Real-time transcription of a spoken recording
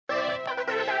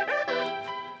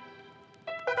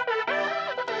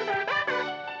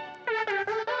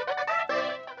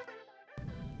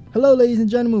Hello, ladies and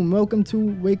gentlemen. Welcome to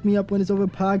Wake Me Up When It's Over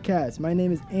podcast. My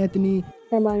name is Anthony.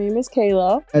 And my name is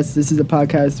Kayla. Yes, this is a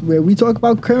podcast where we talk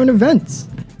about current events,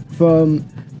 from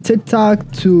TikTok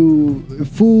to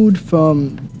food,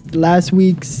 from last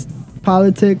week's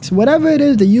politics, whatever it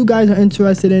is that you guys are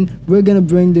interested in, we're going to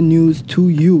bring the news to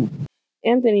you.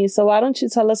 Anthony, so why don't you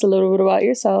tell us a little bit about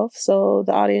yourself so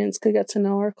the audience could get to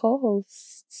know our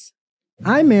co-hosts?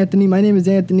 I'm Anthony. My name is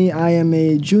Anthony. I am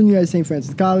a junior at St.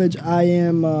 Francis College. I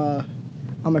am, on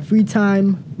my free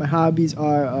time, my hobbies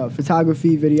are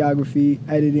photography, videography,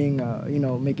 editing,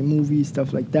 making movies,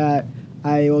 stuff like that.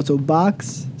 I also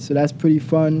box, so that's pretty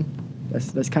fun.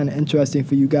 That's kind of interesting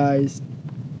for you guys.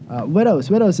 What else?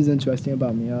 What else is interesting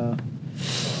about me?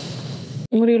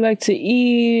 What do you like to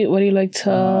eat? What do you like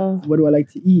to what do I like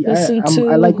to eat? listen to?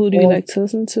 I like Who do you like to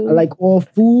listen to? I like all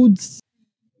foods.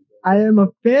 I am a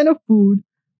fan of food.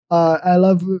 I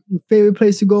love favorite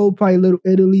place to go, probably Little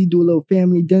Italy, do a little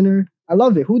family dinner. I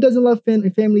love it. Who doesn't love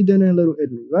family dinner in Little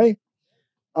Italy, right?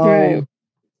 Right.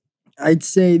 I'd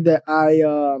say that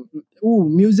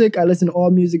music. I listen to all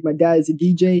music. My dad is a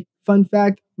DJ. Fun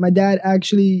fact, my dad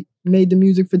actually made the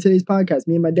music for today's podcast.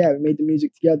 Me and my dad, we made the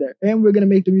music together. And we're going to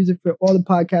make the music for all the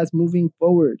podcasts moving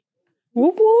forward.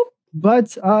 Whoop, whoop.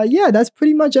 But that's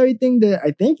pretty much everything that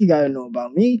I think you got to know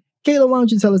about me. Kayla, why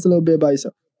don't you tell us a little bit about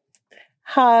yourself?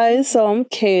 Hi, so I'm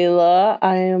Kayla.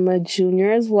 I am a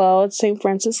junior as well at St.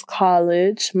 Francis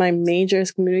College. My major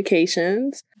is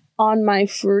communications. On my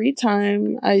free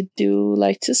time, I do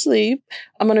like to sleep.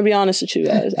 I'm going to be honest with you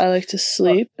guys. I like to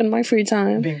sleep in my free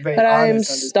time. But I'm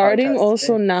starting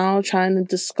also now trying to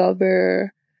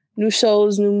discover new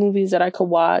shows, new movies that I could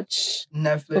watch.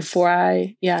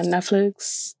 Netflix.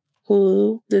 Netflix,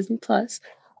 Hulu, Disney Plus.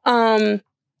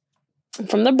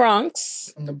 From the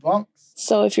Bronx. From the Bronx.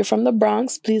 So if you're from the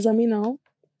Bronx, please let me know.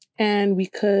 And we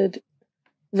could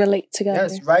relate together.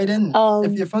 Yes, write in.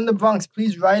 If you're from the Bronx,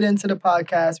 please write into the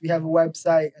podcast. We have a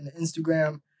website and an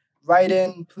Instagram. Write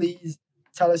in, please.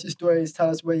 Tell us your stories. Tell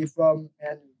us where you're from.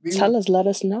 And let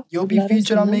us know. You'll be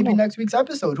featured on maybe next week's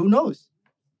episode. Who knows?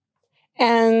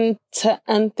 And to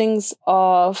end things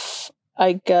off,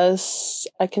 I guess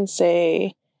I can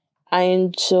say I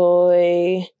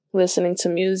enjoy listening to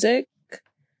music.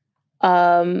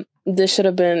 This should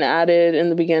have been added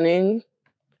in the beginning.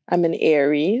 I'm an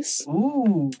Aries.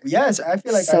 Ooh, yes. I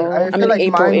feel like I feel like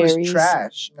April mine was Aries.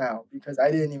 trash now because I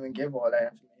didn't even give all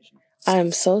that information.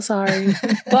 I'm so sorry.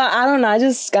 But I don't know. I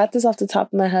just got this off the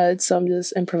top of my head, so I'm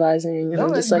just improvising. And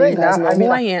I'm just letting you guys know who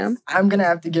I am. I'm going to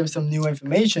have to give some new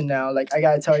information now. Like, I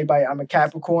got to tell everybody I'm a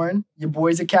Capricorn. Your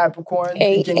boy's a Capricorn.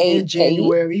 Beginning of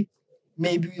January.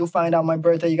 Maybe you'll find out my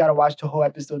birthday. You got to watch the whole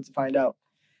episode to find out.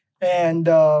 And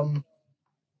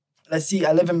let's see.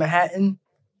 I live in Manhattan,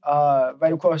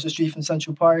 right across the street from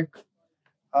Central Park.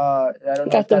 I don't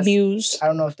know. Got the views. I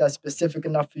don't know if that's specific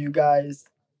enough for you guys.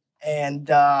 And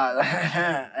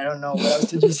I don't know. What else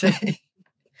did you say?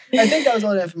 I think that was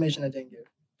all the information I didn't give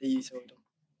that you told them.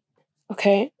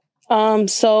 Okay.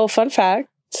 So fun fact,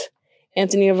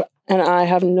 Anthony and I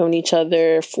have known each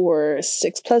other for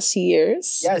 6+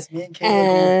 years. Yes, me and Kayla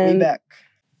go way back.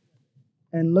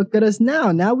 And look at us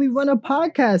now. Now we run a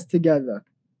podcast together.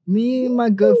 Me and my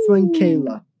good friend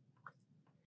Kayla.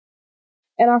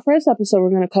 In our first episode, we're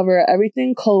going to cover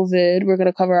everything COVID. We're going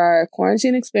to cover our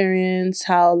quarantine experience,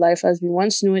 how life as we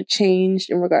once knew it changed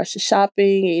in regards to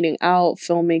shopping, eating out,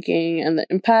 filmmaking, and the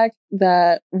impact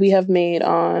that we have made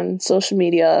on social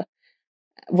media,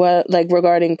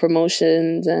 regarding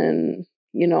promotions and,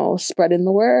 spreading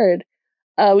the word.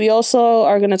 We also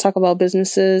are going to talk about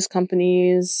businesses,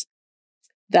 companies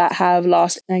that have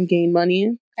lost and gained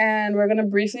money. And we're going to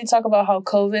briefly talk about how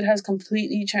COVID has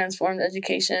completely transformed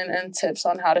education and tips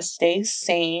on how to stay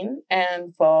sane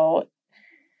and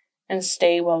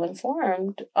stay well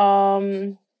informed.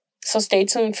 So stay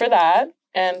tuned for that.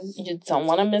 And you don't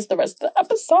want to miss the rest of the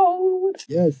episode.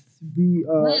 Yes,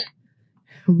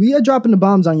 we are dropping the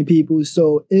bombs on you people.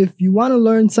 So if you want to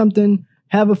learn something,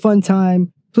 have a fun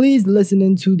time, please listen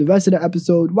into the rest of the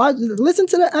episode. Listen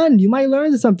to the end. You might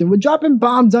learn something. We're dropping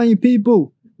bombs on you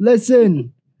people.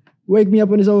 Listen. Wake Me Up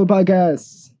When It's Over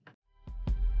podcast.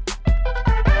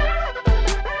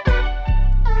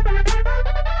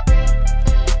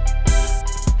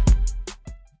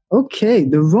 Okay,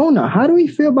 the Rona. How do we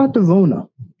feel about the Rona?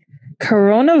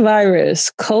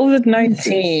 Coronavirus,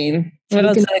 COVID-19.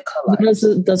 What else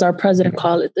does our president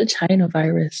call it? The China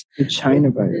virus. The China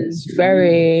virus. It's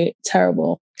very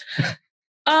terrible.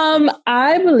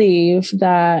 I believe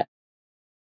that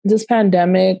this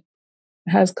pandemic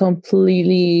has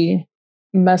completely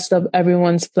messed up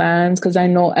everyone's plans, because I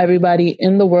know everybody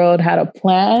in the world had a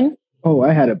plan Oh,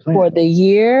 I had a plan for the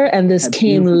year, and this Had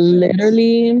came beautiful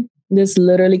plans.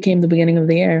 literally came the beginning of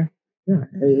the year. Yeah,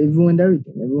 it ruined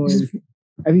everything. It ruined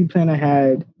every plan I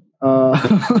had.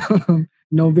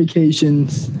 No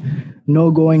vacations,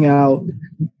 no going out.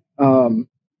 Um,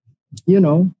 you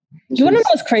know, it's You want to know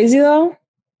just what's crazy though?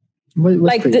 what's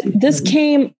Like crazy. this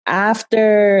came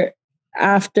after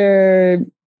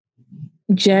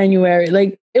January.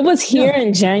 Like it was here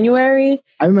in January.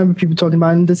 I remember people talking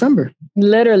about it in December.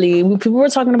 Literally, people were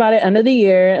talking about it end of the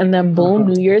year, and then boom,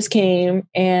 New Year's came,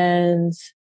 and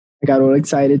I got all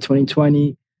excited.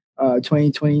 2020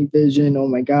 vision. Oh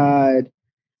my God,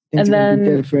 things and are gonna be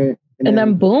then different. and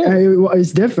then boom,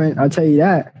 it's different. I'll tell you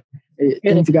that.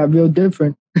 Things got real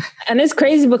different. And it's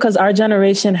crazy because our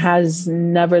generation has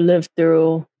never lived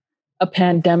through a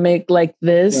pandemic like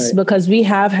this, Right. because we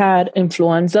have had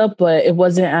influenza, but it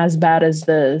wasn't as bad as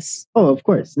this. Oh, of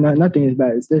course, nothing as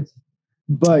bad as this.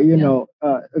 But you know,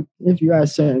 if you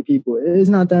ask certain people, it's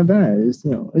not that bad. It's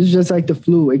it's just like the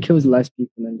flu. It kills less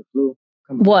people than the flu.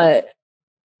 What?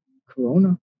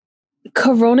 Corona.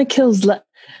 Corona kills less.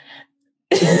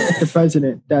 The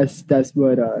president. That's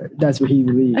what he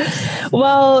believes.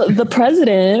 Well, the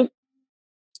president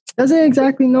doesn't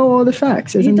exactly know all the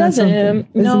facts. He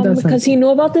doesn't. No, because he knew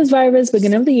about this virus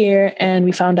beginning of the year, and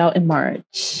we found out in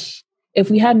March. If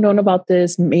we had known about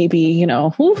this, maybe,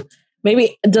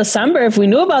 maybe December, if we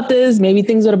knew about this, maybe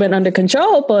things would have been under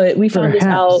control. But we found this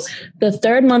out the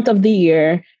third month of the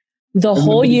year. The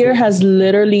whole year has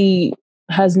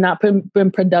not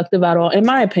been productive at all. In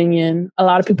my opinion, a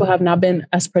lot of people have not been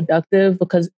as productive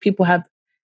because people have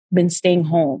been staying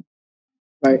home.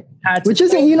 Right. Which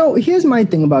isn't, here's my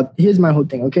whole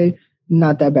thing, okay?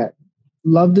 Not that bad.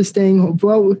 Love the staying home.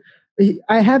 Well,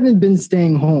 I haven't been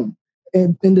staying home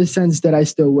in the sense that I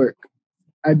still work.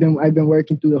 I've been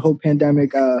working through the whole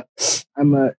pandemic.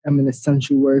 I'm an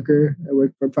essential worker. I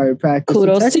work for private practice.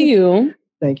 Kudos to you.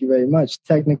 Thank you very much.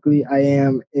 Technically, I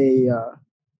am a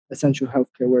essential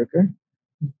healthcare worker,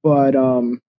 but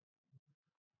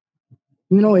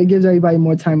it gives everybody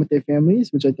more time with their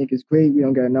families, which I think is great. We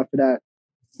don't get enough of that.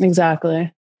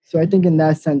 Exactly. So I think in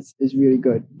that sense is really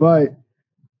good. But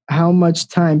how much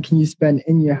time can you spend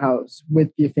in your house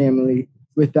with your family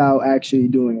without actually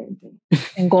doing anything?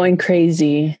 And going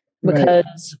crazy.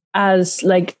 Because as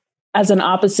an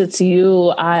opposite to you,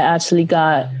 I actually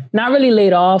got not really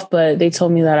laid off, but they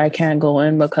told me that I can't go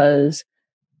in because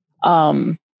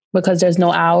there's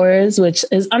no hours, which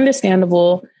is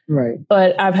understandable. Right.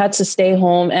 But I've had to stay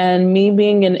home, and me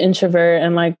being an introvert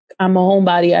and I'm a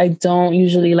homebody, I don't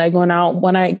usually like going out.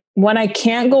 When I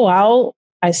can't go out,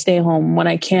 I stay home. When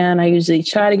I can, I usually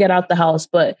try to get out the house.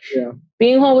 But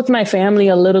being home with my family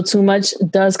a little too much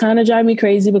does kind of drive me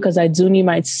crazy because I do need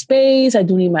my space. I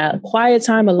do need my quiet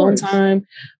time, alone time.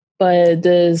 But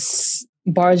this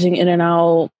barging in and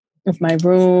out of my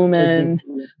room and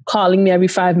calling me every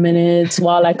 5 minutes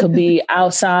while I could be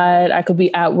outside, I could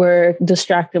be at work,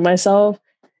 distracting myself.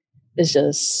 It's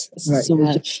too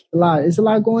much. It's a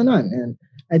lot going on. And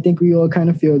I think we all kind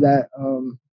of feel that.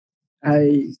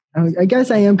 I guess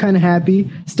I am kind of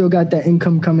happy. Still got that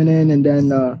income coming in. And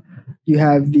then you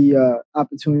have the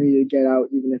opportunity to get out,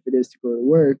 even if it is to go to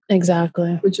work.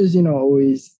 Exactly. Which is,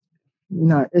 always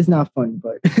it's not fun,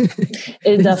 but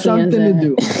it definitely something to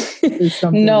do. It's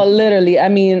something. No, literally. I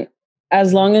mean,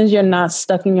 as long as you're not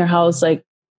stuck in your house,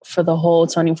 for the whole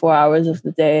 24 hours of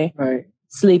the day. Right.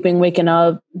 Sleeping, waking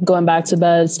up, going back to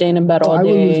bed, staying in bed all day.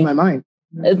 I would lose my mind.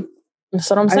 That's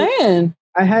what I'm saying.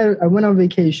 I went on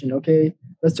vacation. Okay,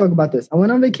 let's talk about this. I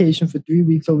went on vacation for 3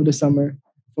 weeks over the summer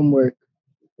from work,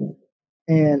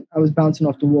 and I was bouncing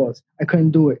off the walls. I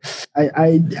couldn't do it.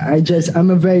 I'm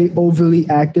a very overly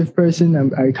active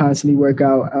person. I constantly work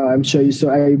out. I'm sure you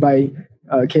saw everybody.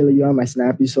 Kayla, you're on my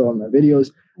Snap. You saw my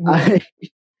videos. I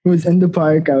was in the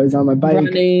park. I was on my bike.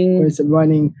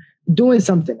 Running. Doing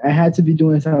something. I had to be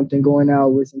doing something, going out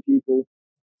with some people,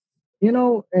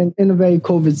 and in a very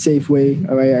COVID safe way.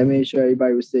 All right. I made sure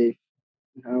everybody was safe.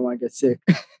 I don't want to get sick.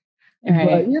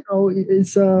 Right. But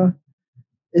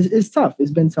it's tough.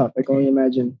 It's been tough. I can only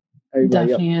imagine everybody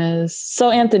definitely is. So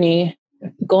Anthony,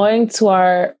 going to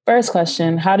our first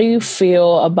question, how do you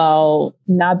feel about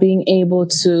not being able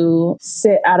to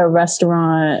sit at a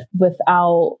restaurant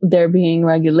without there being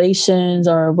regulations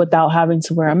or without having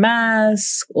to wear a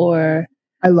mask? Or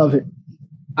I love it.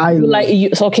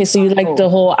 So you like the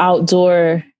whole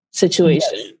outdoor situation?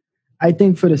 Yes. I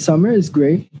think for the summer it's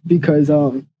great because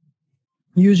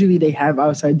usually they have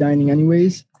outside dining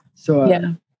anyways.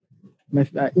 So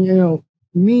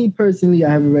me personally, I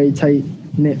have a very tight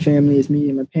knit family. It's me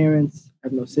and my parents. I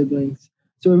have no siblings.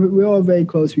 So we're all very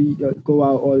close. We go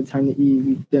out all the time to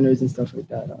eat dinners and stuff like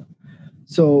that.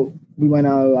 So we went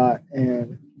out a lot,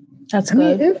 and That's I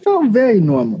mean, good. it felt very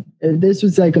normal. This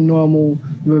was like a normal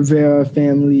Rivera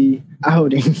family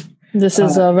outing. This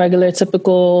is a regular,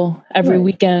 typical, every Right.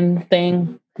 weekend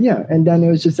thing. Yeah, and then it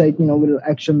was just like, a little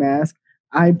extra mask.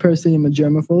 I personally am a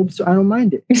germaphobe, so I don't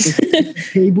mind it.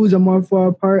 If tables are more far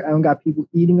apart, I don't got people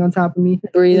eating on top of me.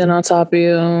 Breathing on top of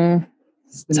you.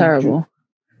 It's been Terrible.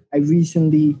 I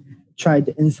recently tried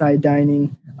the inside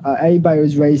dining. Everybody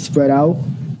was very spread out.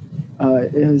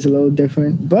 It was a little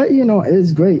different, but it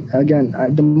was great. Again,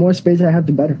 the more space I have,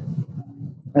 the better.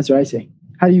 That's what I say.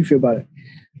 How do you feel about it?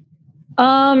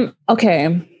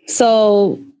 Okay.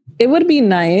 So it would be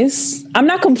nice. I'm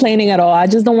not complaining at all. I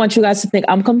just don't want you guys to think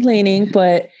I'm complaining,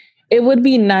 but it would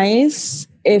be nice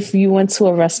if you went to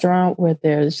a restaurant where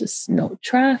there's just no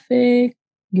traffic.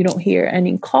 You don't hear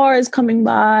any cars coming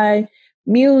by,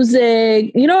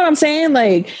 music. You know what I'm saying?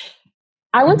 Like,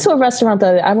 I went to a restaurant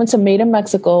I went to Made in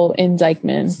Mexico in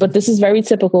Dykeman, but this is very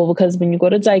typical because when you go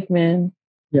to Dykeman,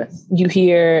 yes, you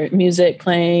hear music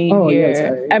playing,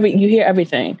 you hear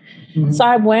everything. Mm-hmm. So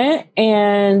I went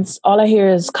and all I hear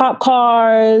is cop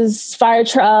cars, fire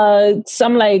trucks.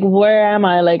 I'm like, where am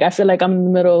I? Like, I feel like I'm in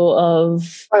the middle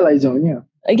of Twilight Zone, yeah.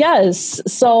 Yes.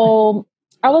 So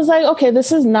I was like, okay,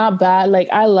 this is not bad. Like,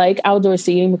 I like outdoor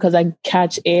seating because I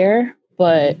catch air,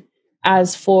 but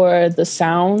as for the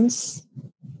sounds,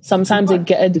 sometimes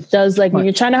it does, like when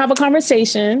you're trying to have a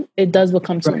conversation, it does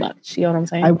become too much. You know what I'm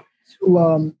saying? I went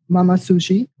to Mama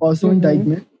Sushi, also in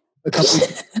Dykeman, a couple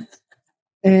of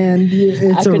and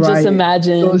it's I could just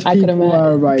imagine. I could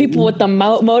imagine people with the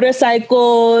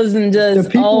motorcycles and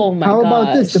just oh my god. How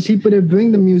about this? The people that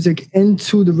bring the music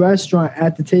into the restaurant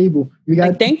at the table. You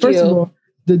got first of all,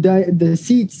 the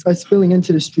seats are spilling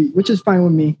into the street, which is fine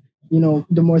with me.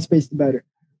 The more space, the better.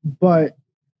 But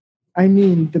I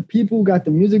mean, the people who got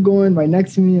the music going right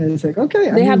next to me, and it's like, okay.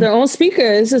 They have their own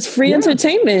speakers. It's free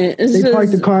entertainment. They park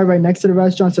the car right next to the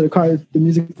restaurant, so the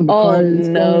music from the car is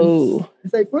going.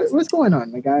 It's like, what's going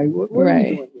on, my guy? What are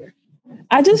you doing here?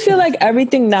 I just feel like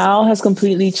everything now has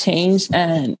completely changed,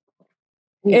 and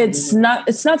it's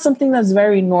not something that's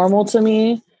very normal to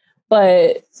me.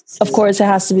 But of course, it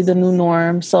has to be the new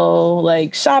norm. So,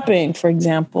 like shopping, for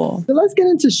example. So let's get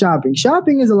into shopping.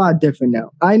 Shopping is a lot different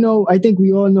now. I think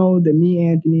we all know that me,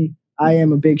 Anthony, I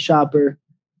am a big shopper.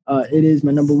 It is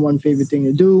my number one favorite thing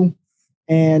to do.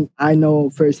 And I know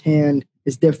firsthand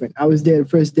it's different. I was there the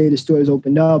first day the stores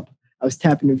opened up. I was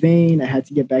tapping the vein. I had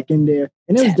to get back in there.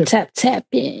 And it was different. Tap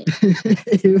in.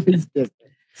 It was different.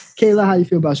 Kayla, how do you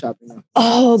feel about shopping now?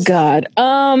 Oh, God.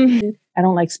 I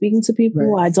don't like speaking to people.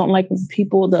 Right. I don't like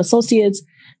people, the associates,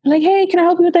 like, hey, can I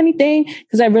help you with anything?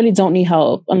 Because I really don't need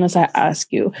help unless I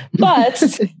ask you. But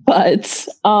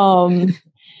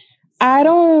I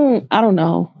don't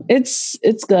know. It's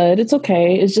good. It's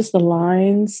okay. It's just the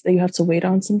lines that you have to wait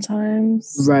on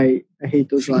sometimes. Right. I hate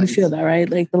those lines. You feel that, right?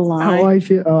 Like the line.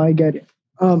 I get it.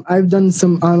 I've done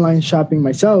some online shopping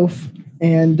myself,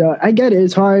 and I get it.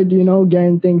 It's hard,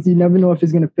 getting things. You never know if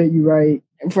it's going to fit you right.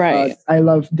 Right. I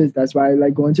love this. That's why I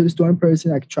like going to the store in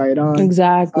person. I can try it on.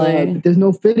 Exactly. But there's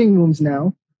no fitting rooms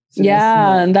now. So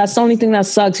and that's the only thing that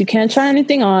sucks. You can't try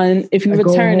anything on if you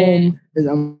return it.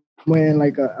 I'm wearing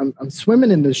I'm swimming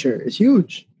in the shirt. It's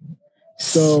huge.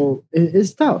 So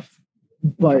it's tough.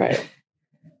 But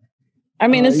I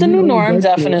mean, it's the new norm,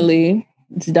 definitely.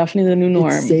 It's definitely the new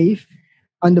norm. It's safe.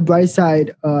 On the bright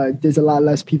side, there's a lot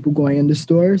less people going in the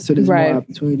store. So there's more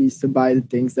opportunities to buy the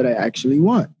things that I actually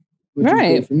want. Which is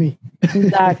good for me.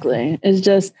 Exactly. It's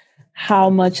just how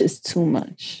much is too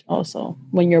much also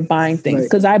when you're buying things.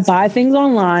 Because I buy things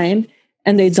online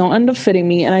and they don't end up fitting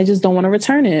me and I just don't want to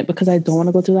return it because I don't want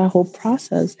to go through that whole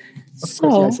process. Of course, you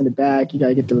gotta send it back. You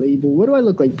gotta get the label. What do I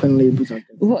look like putting labels on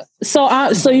things?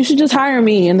 So you should just hire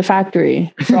me in the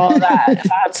factory for all that.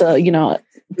 If I have to,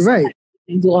 right.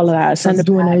 Do all of that. Send it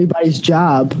doing everybody's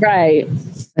job. Right.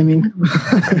 I mean,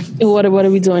 what are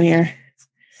we doing here?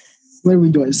 What are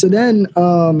we doing? So then,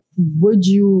 would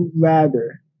you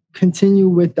rather continue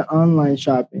with the online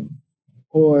shopping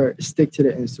or stick to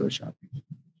the in-store shopping?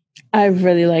 I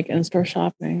really like in-store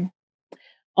shopping.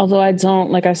 Although I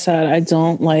don't, like I said, I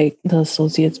don't like the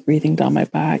associates breathing down my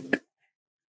back.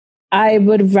 I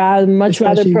would much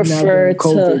rather prefer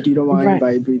COVID, you don't want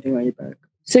anybody breathing on your back.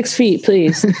 6 feet,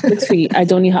 please. 6 feet. I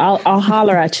don't need. I'll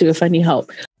holler at you if I need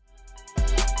help.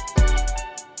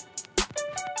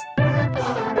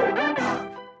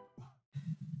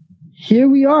 Here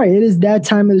we are. It is that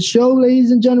time of the show,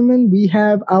 ladies and gentlemen. We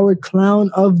have our clown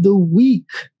of the week.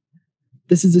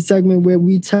 This is a segment where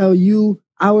we tell you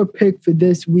our pick for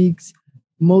this week's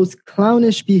most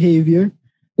clownish behavior.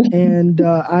 And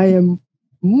I am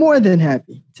more than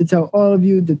happy to tell all of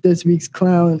you that this week's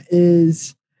clown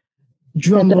is,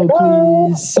 drumroll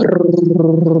please,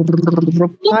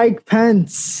 Mike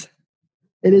Pence.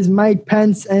 It is Mike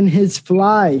Pence and his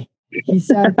fly. He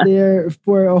sat there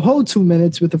for a whole 2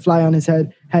 minutes with a fly on his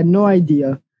head, had no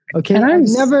idea. Okay, I've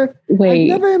never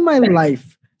in my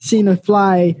life seen a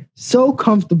fly so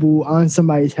comfortable on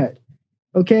somebody's head.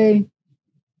 Okay,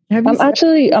 I'm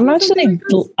actually glad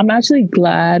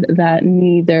that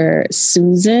neither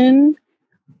Susan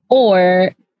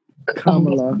or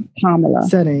Kamala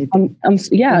said anything.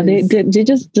 They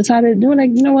just decided to do it. Like,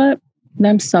 you know what?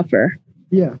 Let them suffer.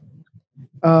 Yeah,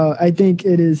 I think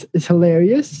it's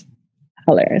hilarious.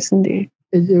 Hilarious indeed.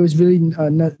 It was really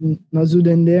Nazud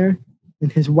in there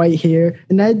and his white hair,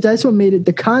 and that's what made it.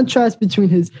 The contrast between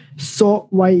his salt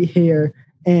white hair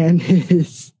and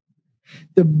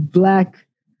the black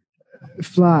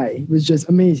fly was just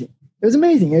amazing. It was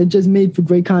amazing. It just made for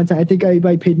great content. I think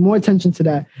everybody paid more attention to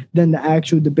that than the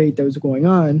actual debate that was going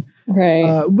on.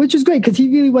 Right. Which is great because he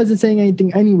really wasn't saying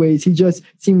anything anyways. He just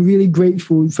seemed really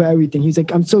grateful for everything. He's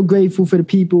like, I'm so grateful for the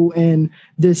people in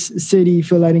this city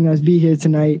for letting us be here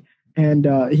tonight. And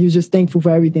he was just thankful for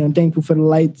everything. I'm thankful for the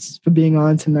lights for being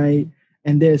on tonight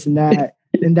and this and that.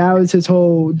 And that was his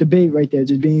whole debate right there,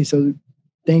 just being so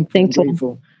thankful.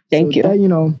 Grateful. Thank you.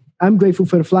 That, I'm grateful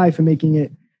for the fly for making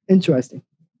it interesting.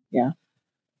 Yeah.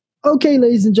 Okay,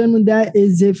 ladies and gentlemen, that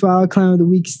is it for our Clown of the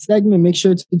Week segment. Make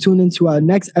sure to tune into our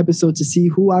next episode to see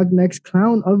who our next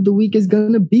Clown of the Week is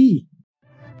going to be.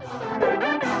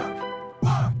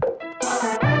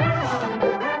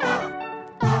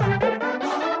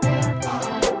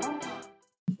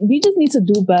 We just need to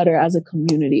do better as a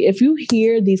community. If you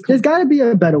hear these... There's got to be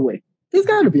a better way. There's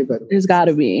got to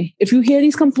be. If you hear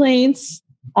these complaints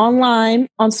online,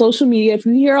 on social media, if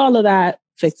you hear all of that,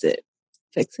 fix it.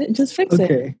 Just fix it.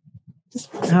 Okay.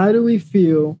 How do we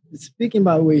feel, speaking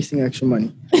about wasting extra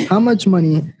money, how much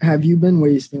money have you been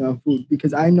wasting on food?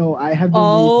 Because I know I have been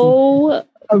wasting...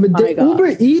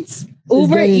 Uber Eats,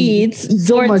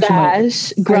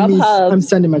 DoorDash, Grubhub. I'm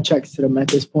sending my checks to them at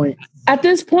this point. At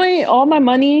this point, all my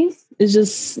money is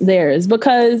just theirs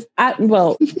because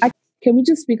can we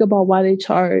just speak about why they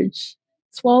charge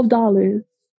 $12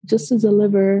 just to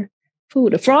deliver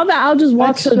food? For all that, I'll just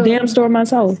walk to the damn store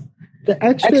myself. The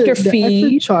extra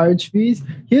charge fees.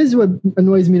 Here's what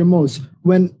annoys me the most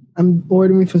when I'm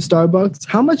ordering from Starbucks.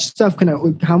 How much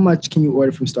can you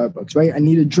order from Starbucks? Right? I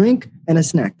need a drink and a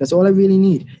snack. That's all I really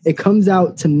need. It comes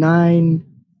out to $9.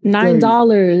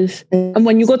 And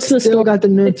when you go to the store, got the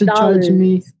nerve to charge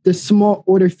me the small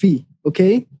order fee.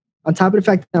 Okay, on top of the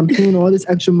fact that I'm paying all this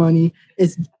extra money,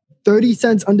 it's 30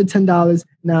 cents under $10.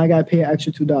 Now I gotta pay an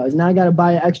extra $2. Now I gotta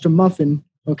buy an extra muffin.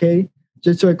 Okay,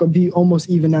 just so it could be almost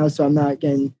even out, so I'm not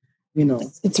getting,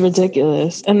 It's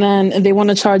ridiculous. And then they want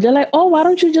to charge. They're like, oh, why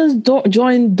don't you just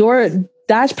join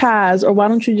DoorDash Pass, or why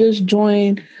don't you just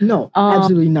join? No,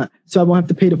 absolutely not. So I won't have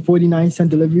to pay the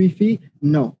 49-cent delivery fee.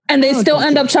 No, and they still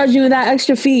end up charging you that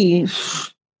extra fee.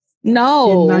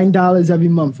 No, $9 every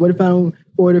month. What if I don't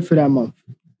order for that month?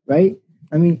 Right?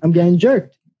 I mean, I'm getting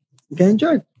jerked. I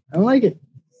don't like it.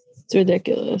 It's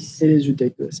ridiculous. It is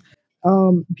ridiculous.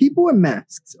 People with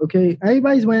masks, okay?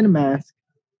 Everybody's wearing a mask.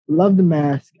 Love the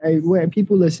mask.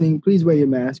 People listening, please wear your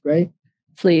mask, right?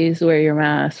 Please wear your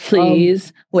mask.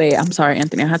 Please. Wait, I'm sorry,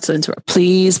 Anthony. I had to interrupt.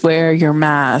 Please wear your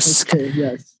mask. Okay,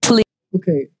 yes. Please.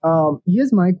 Okay,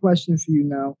 here's my question for you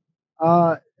now.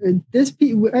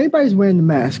 Everybody's wearing the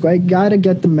mask, right? Gotta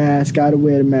get the mask, gotta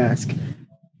wear the mask.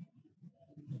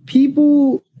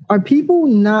 Are people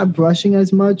not brushing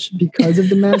as much because of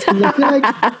the mask? Because I feel like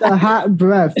the hot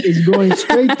breath is going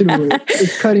straight through it.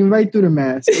 It's cutting right through the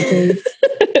mask, okay?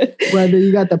 Whether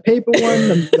you got the paper one,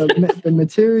 the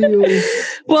material.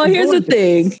 Well, here's the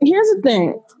thing.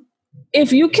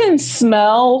 If you can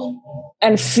smell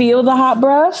and feel the hot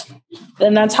breath,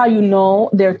 then that's how you know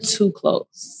they're too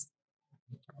close.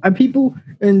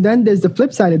 And then there's the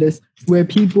flip side of this, where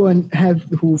people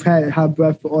who've had hot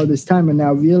breath for all this time are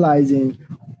now realizing,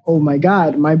 oh my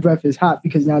God, my breath is hot,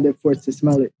 because now they're forced to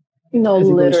smell it. No,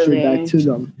 literally. It goes straight back to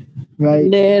them, right?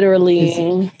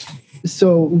 Literally.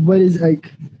 So what is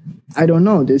I don't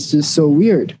know. It's just so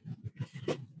weird.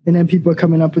 And then people are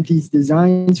coming up with these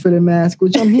designs for the mask,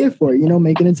 which I'm here for,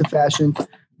 making it into fashion.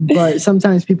 But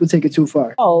sometimes people take it too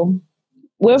far. Oh,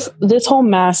 with this whole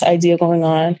mask idea going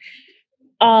on,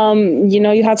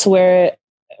 you have to wear it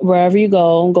wherever you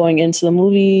go, going into the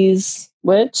movies,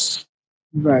 which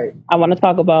right. I want to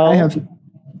talk about.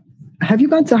 Have you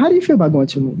gone to? How do you feel about going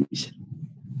to movies?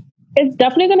 It's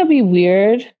definitely going to be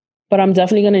weird but I'm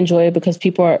definitely gonna enjoy it because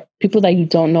people that you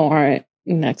don't know aren't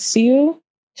next to you,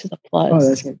 which is a plus. Oh,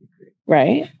 that's gonna be great.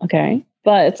 Right? Okay.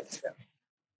 But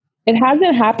it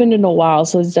hasn't happened in a while,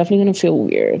 so it's definitely gonna feel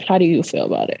weird. How do you feel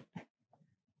about it?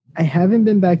 I haven't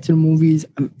been back to the movies.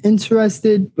 I'm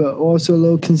interested, but also a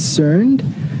little concerned.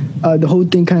 The whole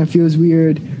thing kind of feels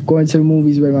weird going to the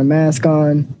movies with my mask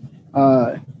on.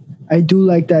 I do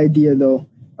like the idea though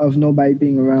of nobody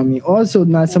being around me. Also,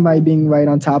 not somebody being right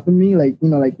on top of me, like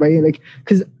right, like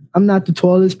because I'm not the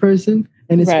tallest person,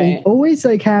 and it always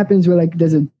like happens where like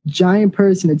there's a giant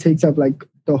person that takes up like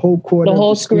the whole quarter, the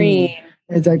whole screen.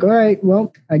 It's like, all right,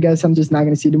 well, I guess I'm just not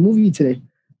going to see the movie today.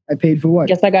 I paid for what?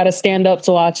 Guess I got to stand up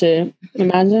to watch it.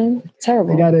 Imagine.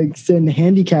 Terrible. I got to sit in the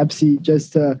handicap seat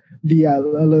just to be a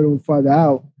little farther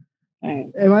out.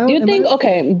 Right.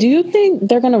 Do you think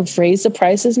they're going to raise the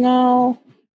prices now?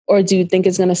 Or do you think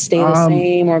it's going to stay the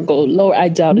same or go lower? I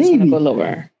doubt it's going to go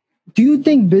lower. Do you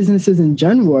think businesses in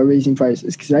general are raising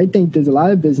prices? Because I think there's a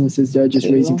lot of businesses that are just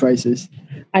raising prices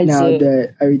now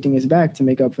that everything is back to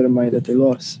make up for the money that they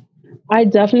lost. I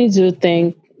definitely do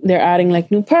think they're adding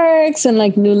like new perks and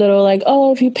like new little like,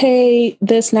 oh, if you pay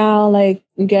this now, like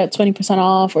you get 20%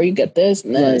 off or you get this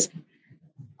and this.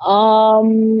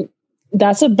 Right.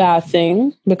 That's a bad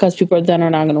thing because people then are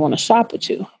not going to want to shop with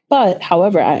you. But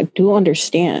however, I do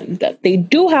understand that they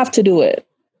do have to do it.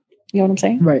 You know what I'm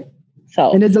saying? Right.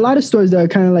 So, and there's a lot of stores that are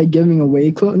kind of like giving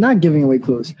away clothes, not giving away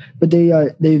clothes, but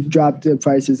they've dropped the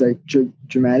prices like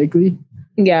dramatically.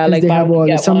 Yeah, like they have all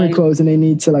the summer clothes and they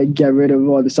need to like get rid of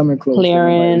all the summer clothes.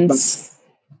 Clearance.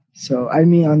 So I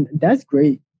mean, that's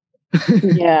great.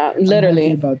 Yeah,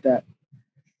 literally I'm happy about that.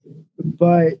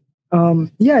 But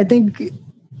yeah, I think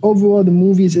overall the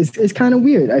movies is kind of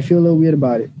weird. I feel a little weird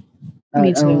about it.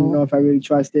 Me too. I don't know if I really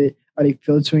trust it. Are they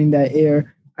filtering that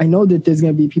air? I know that there's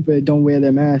going to be people that don't wear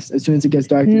their masks as soon as it gets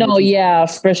dark. No, yeah,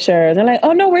 for sure. They're like,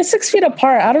 oh no, we're 6 feet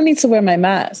apart. I don't need to wear my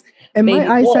mask. And my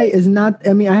eyesight is not,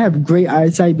 I mean, I have great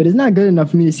eyesight, but it's not good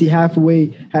enough for me to see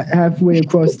halfway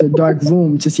across the dark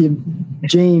room to see if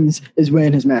James is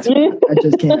wearing his mask. I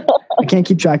just can't. I can't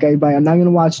keep track of everybody. I'm not going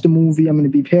to watch the movie. I'm going to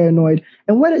be paranoid.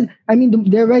 And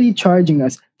they're already charging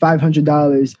us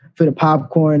 $500 for the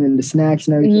popcorn and the snacks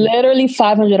and everything. Literally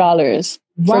 $500.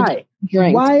 Why?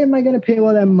 Why am I going to pay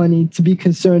all that money to be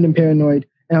concerned and paranoid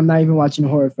and I'm not even watching a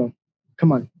horror film?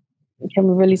 Come on. Can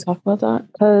we really talk about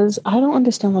that? Because I don't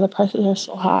understand why the prices are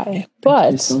so high. But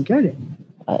I just don't get it.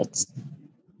 But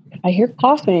if I hear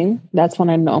coughing, that's when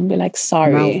I know. I'm be like,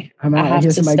 sorry, I'm out. I have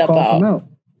to step out.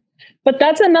 But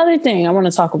that's another thing I want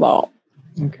to talk about.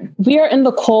 Okay. We are in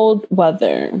the cold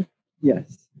weather.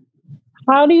 Yes.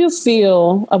 How do you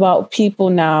feel about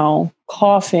people now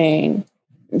coughing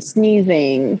and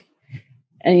sneezing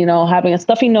and, having a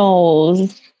stuffy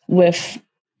nose with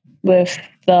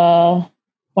the...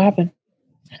 What happened?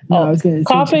 No, I was gonna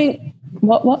coughing.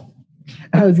 What?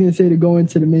 I was going to say to go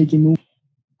into the making movie.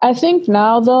 I think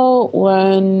now, though,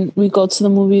 when we go to the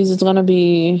movies, it's going to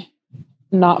be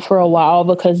not for a while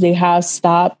because they have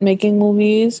stopped making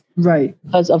movies. Right.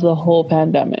 Because of the whole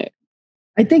pandemic.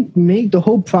 I think the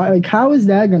whole like, how is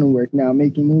that going to work now,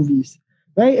 making movies?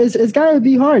 Right? It's got to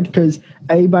be hard because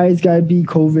everybody's got to be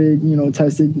COVID,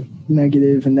 tested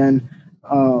negative. And then,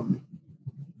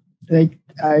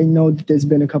 I know that there's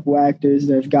been a couple actors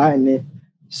that have gotten it.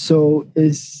 So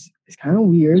it's kind of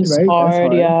weird, it's right? Hard, that's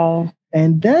hard, yeah.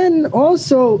 And then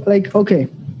also, like, okay,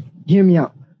 hear me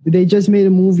out. They just made a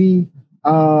movie.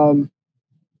 What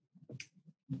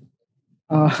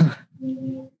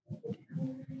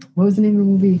was the name of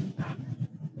the movie?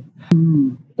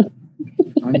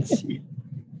 Let's see.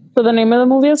 So the name of the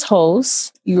movie is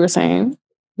Host, you were saying?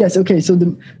 Yes, okay. So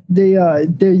they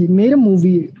made a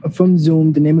movie from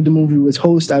Zoom. The name of the movie was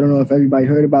Host. I don't know if everybody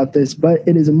heard about this, but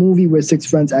it is a movie where 6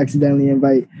 friends accidentally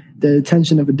invite the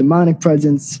attention of a demonic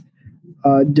presence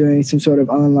during some sort of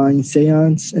online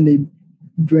seance, and they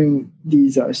bring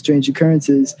these strange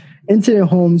occurrences into their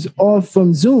homes, all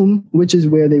from Zoom, which is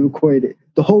where they recorded it.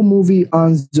 The whole movie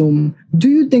on Zoom. Do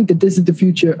you think that this is the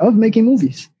future of making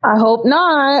movies? I hope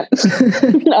not.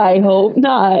 I hope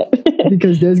not.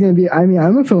 Because there's going to be, I'm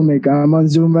a filmmaker. I'm on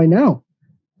Zoom right now.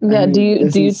 Yeah. Do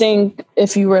you think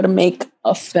if you were to make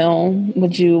a film,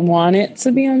 would you want it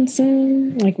to be on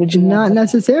Zoom? Like, would you? Not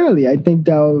necessarily. I think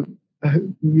that would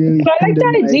really. But I like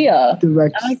that idea. I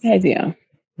like the idea.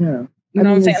 Yeah. You know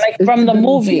what I'm saying? Like from the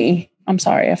movie. I'm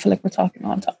sorry. I feel like we're talking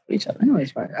on top of each other. No,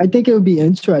 it's fine. I think it would be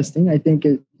interesting. I think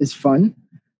it is fun.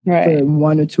 Right. For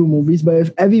 1 or 2 movies. But if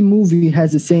every movie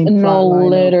has the same no,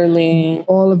 literally.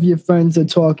 All of your friends are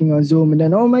talking on Zoom and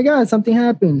then, oh my God, something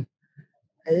happened.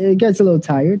 It gets a little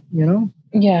tired,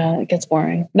 Yeah, it gets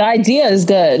boring. The idea is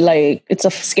good. Like, it's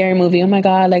a scary movie. Oh my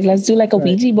God. Like, let's do like a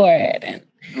Ouija board. And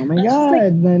oh my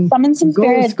God. Then summon some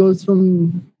ghost goes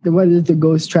from what is the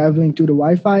ghost traveling through the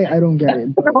Wi-Fi? I don't get it.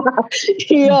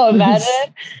 Yo, imagine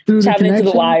through traveling through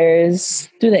the connection? wires,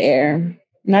 through the air.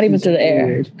 Not even It's through the air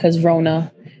weird. because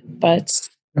Rona. But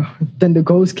then the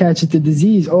ghost catches the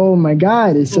disease. Oh my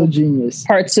God. It's so genius.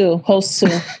 Part 2, host 2.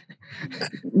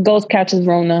 Ghost catches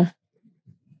Rona.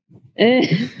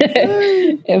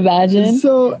 Imagine.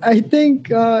 So I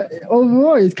think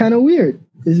overall it's kind of weird.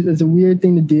 It's a weird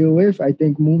thing to deal with. I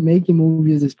think making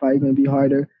movies is probably going to be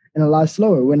harder and a lot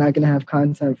slower. We're not going to have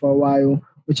content for a while,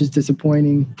 which is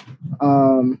disappointing.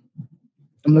 I'm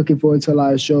looking forward to a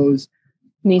lot of shows.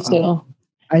 Me too.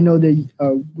 I know that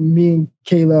me and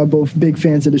Kayla are both big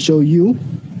fans of the show You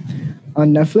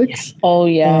on Netflix. Oh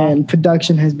yeah. And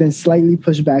production has been slightly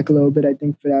pushed back a little bit, I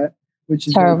think, for that, which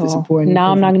is terrible. Disappointing.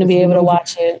 Now I'm not going to be able to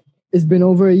watch it. It's been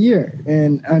over a year,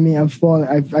 and I mean, I've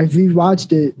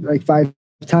rewatched it like 5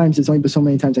 times. It's only been so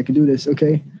many times I could do this.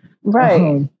 Okay,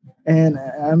 right. And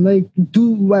I'm like,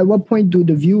 at what point do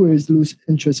the viewers lose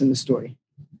interest in the story?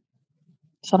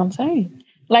 That's what I'm saying.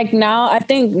 Like now, I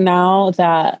think now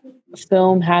that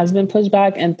film has been pushed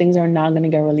back and things are not going to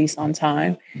get released on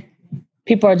time,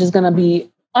 people are just going to be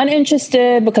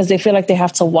uninterested because they feel like they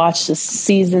have to watch the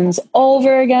seasons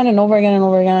over again and over again and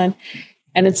over again.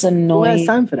 And it's annoying. Who has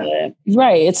time for that?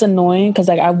 Right. It's annoying because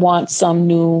like I want some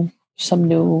new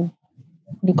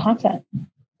content.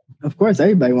 Of course,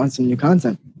 everybody wants some new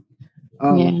content.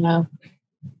 Yeah.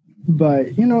 But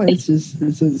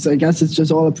it's I guess it's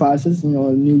just all a process, a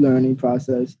new learning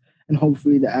process, and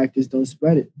hopefully the actors don't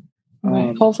spread it.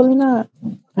 Right. Hopefully not.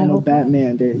 I know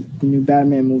Batman, the new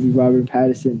Batman movie, Robert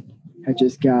Pattinson had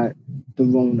just got the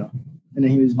Rona, and then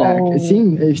he was back. Oh. It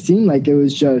seemed like it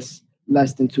was just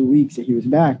less than 2 weeks that he was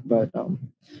back, but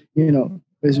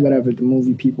it's whatever the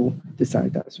movie people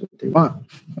decide that's what they want.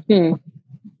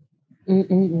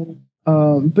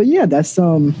 But yeah, that's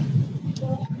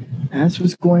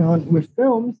what's going on with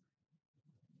films.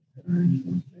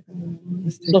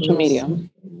 Social media.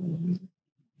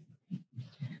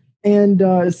 And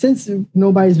since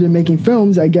nobody's been making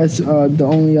films, I guess the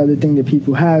only other thing that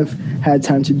people have had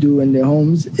time to do in their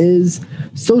homes is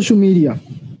social media.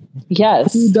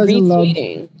 Yes. Who doesn't love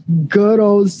good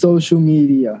old social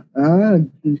media?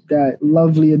 That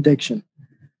lovely addiction.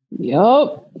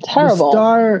 Yup. Terrible.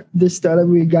 The star,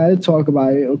 we got to talk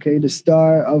about it, okay? The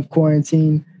star of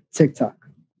quarantine, TikTok.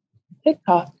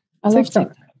 I love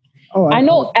TikTok. Oh, I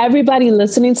know everybody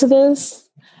listening to this,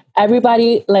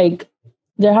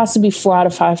 there has to be 4 out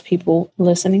of 5 people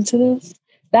listening to this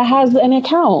that has an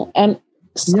account and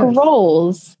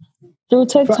scrolls through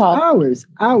TikTok. For hours.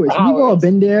 We've all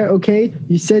been there, okay?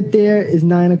 You sit there, it's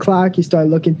 9 o'clock, you start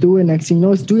looking through it, next thing you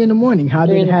know, it's 3 a.m. How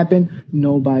did it happen?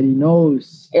 Nobody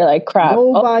knows. You're like, crap.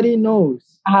 Nobody knows.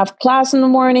 I have class in the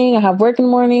morning, I have work in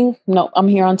the morning. No, I'm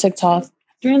here on TikTok.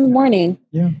 3 in the morning.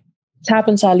 Yeah. It's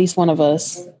happened to at least one of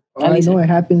us. I know it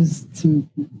happens to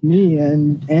me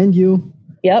and you.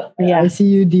 Yep. Yeah. I see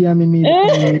you DMing me.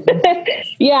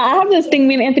 Yeah, I have this thing.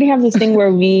 Me and Anthony have this thing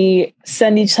where we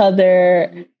send each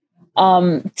other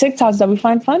TikToks that we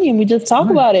find funny and we just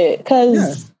talk about it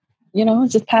because, it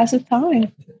just passes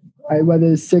time.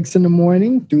 Whether it's 6 in the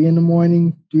morning, 3 in the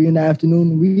morning, 3 in the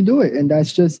afternoon, we do it. And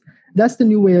that's the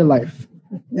new way of life.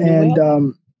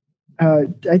 And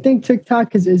I think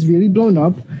TikTok is really blown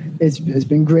up. It's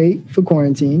been great for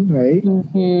quarantine, right?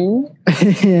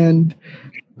 Mm-hmm. And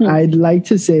I'd like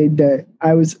to say that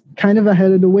I was kind of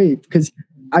ahead of the wave because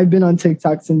I've been on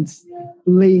TikTok since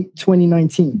late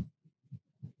 2019.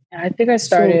 I think I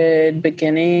started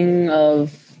beginning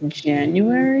of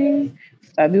January,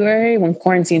 February when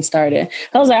quarantine started.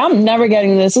 I was like, I'm never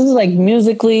getting this. This is like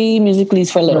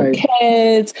Musically's for little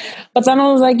kids. But then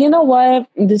I was like, you know what?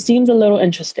 This seems a little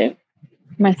interesting.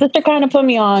 My sister kind of put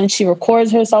me on. She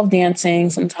records herself dancing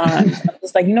sometimes. I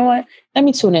was like, you know what? Let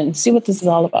me tune in, see what this is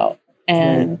all about.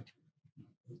 And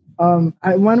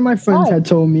one of my friends had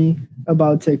told me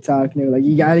about TikTok, and they were like,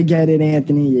 "You gotta get it,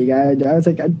 Anthony. You gotta." I was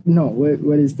like, "No,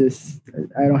 what is this?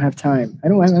 I don't have time. I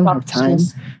don't have time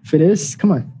for this.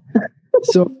 Come on."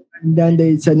 So then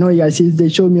they said, "No, you guys see." They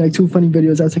showed me like 2 funny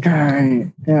videos. I was like, "All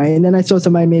right." And then I saw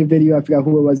somebody made a video. I forgot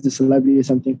who it was, the celebrity or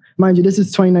something. Mind you, this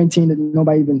is 2019. That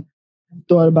nobody even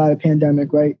thought about a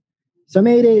pandemic, right? So I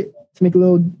made it to make a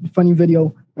little funny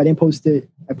video. I didn't post it.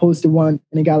 I posted one,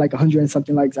 and it got like 100 and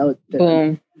something likes.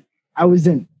 I was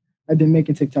in. I've been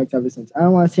making TikToks ever since. I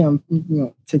don't want to say I'm,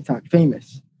 TikTok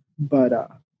famous, but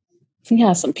he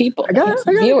has some people. I got a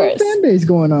fan base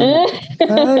going on.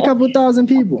 A couple thousand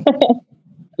people.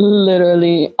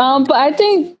 Literally. But I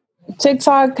think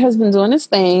TikTok has been doing its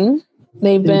thing.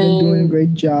 They've been doing a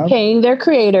great job paying their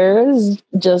creators,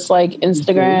 just like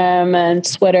Instagram and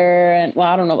Twitter, and well,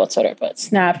 I don't know about Twitter, but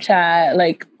Snapchat.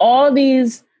 Like all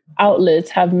these outlets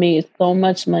have made so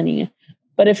much money.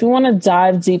 But if you want to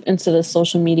dive deep into the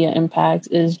social media impact,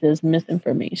 is just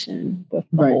misinformation with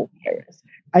the whole virus.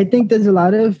 I think there's a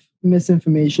lot of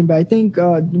misinformation, but I think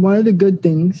one of the good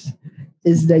things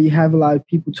is that you have a lot of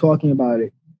people talking about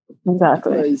it.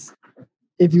 Exactly. Because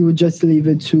if you would just leave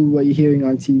it to what you're hearing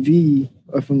on TV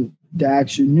or from the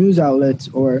actual news outlets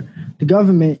or the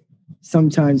government,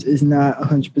 sometimes is not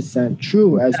 100%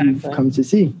 true, as we've come to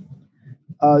see.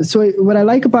 So what I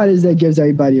like about it is that it gives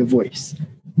everybody a voice.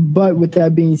 But with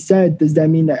that being said, does that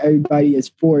mean that everybody is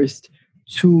forced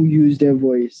to use their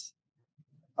voice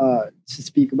to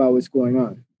speak about what's going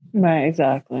on? Right,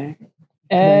 exactly.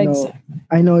 I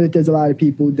know that there's a lot of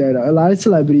people that are a lot of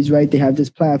celebrities, right? They have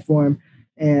this platform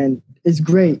and it's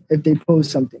great if they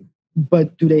post something,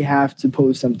 but do they have to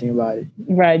post something about it?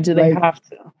 Right. Do they have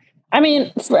to? I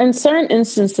mean, in certain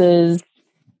instances,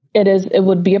 it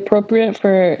would be appropriate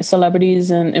for celebrities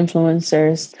and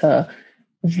influencers to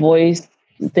voice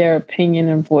their opinion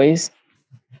and voice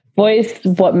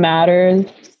what matters,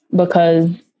 because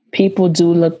people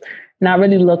do not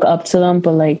really look up to them,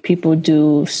 but like people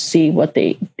do see what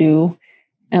they do.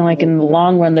 And like in the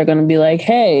long run, they're going to be like,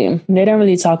 hey, they don't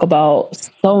really talk about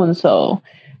so-and-so.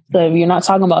 So if you're not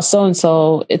talking about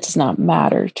so-and-so, it does not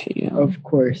matter to you. Of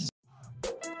course.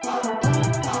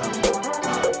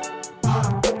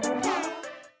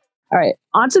 All right.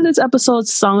 On to this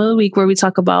episode's Song of the Week, where we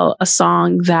talk about a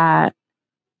song that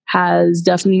has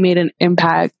definitely made an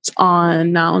impact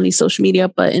on not only social media,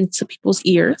 but into people's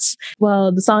ears.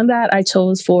 Well, the song that I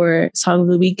chose for Song of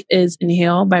the Week is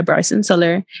Inhale by Bryson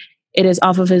Tiller. It is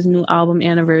off of his new album,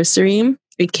 Anniversary.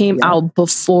 It came out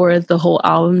before the whole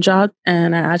album dropped,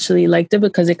 and I actually liked it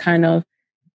because it kind of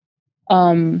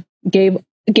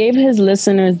gave his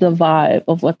listeners the vibe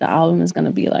of what the album is going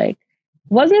to be like.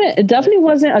 It definitely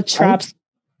wasn't a trap.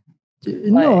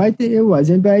 No, I think it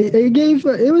wasn't, but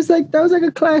it was like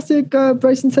a classic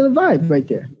Bryson Tiller vibe right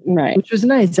there, right? Which was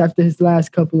nice after his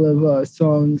last couple of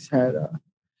songs had.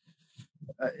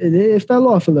 It fell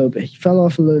off a little bit. He fell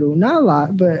off a little, not a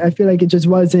lot, but I feel like it just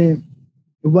wasn't.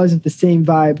 It wasn't the same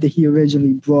vibe that he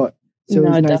originally brought. So it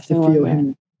was nice to feel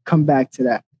him come back to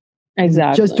that.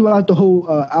 Exactly. Just throughout the whole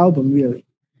album, really,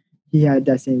 he had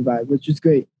that same vibe, which was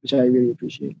great, which I really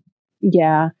appreciate.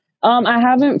 Yeah. I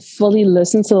haven't fully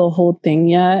listened to the whole thing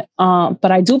yet,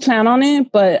 but I do plan on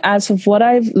it. But as of what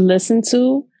I've listened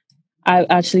to, I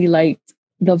actually liked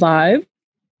the vibe.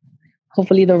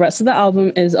 Hopefully the rest of the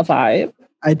album is a vibe.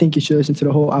 I think you should listen to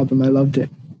the whole album. I loved it.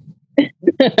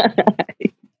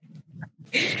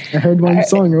 I heard one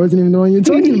song. It wasn't even the one you're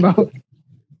talking about.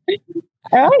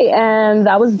 All right. And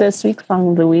that was this week's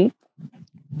Song of the Week.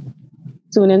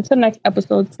 Tune into the next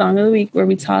episode, Song of the Week, where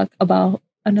we talk about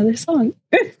another song.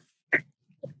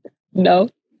 No.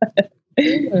 All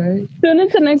right. Tune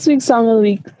into next week's Song of the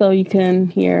Week so you can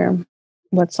hear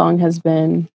what song has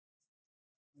been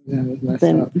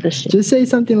the shit. Just say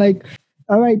something like,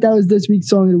 all right, that was this week's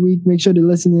Song of the Week. Make sure to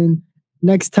listen in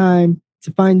next time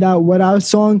to find out what our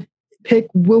song pick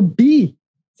will be.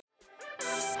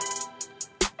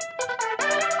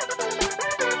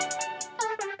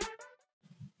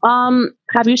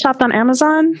 Have you shopped on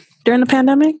Amazon during the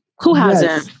pandemic? Who hasn't?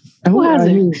 Yes. Who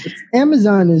hasn't? I mean,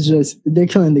 Amazon is they're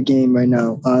killing the game right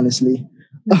now, honestly.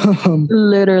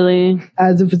 Literally.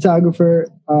 As a photographer,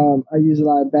 I use a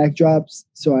lot of backdrops,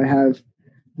 so I have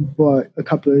bought a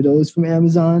couple of those from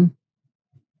Amazon,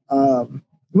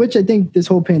 which I think this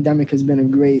whole pandemic has been a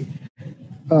great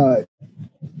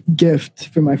gift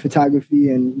for my photography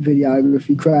and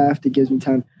videography craft. It gives me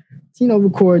time to,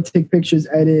 record, take pictures,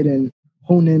 edit, and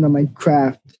hone in on my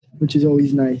craft, which is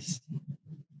always nice.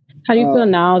 How do you feel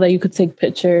now that you could take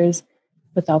pictures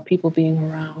without people being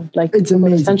around? Like, it's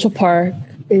amazing. Central Park.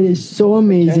 It is so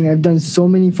amazing. I've done so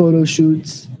many photo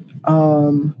shoots.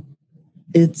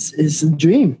 It's a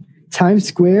dream. Times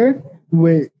Square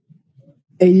with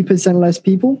 80% less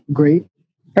people. Great.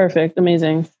 Perfect.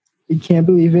 Amazing. You can't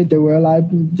believe it. There were a lot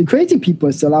of the crazy people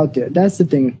are still out there. That's the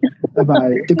thing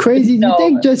about it. The crazies, you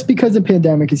think just because the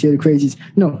pandemic is here, the crazies.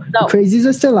 No, the crazies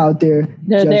are still out there.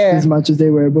 They're there as much as they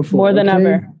were before. More than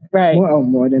ever. Right.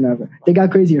 More than ever. They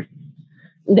got crazier.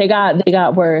 They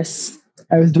got worse.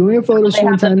 I was doing a photo shoot. They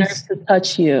have the nerve to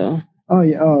touch you. Oh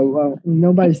yeah. Oh well,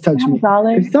 nobody's touched me.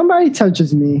 If somebody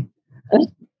touches me,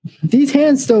 these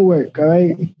hands still work. All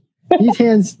right. These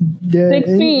hands, they're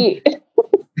 6 feet.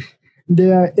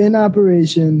 They are in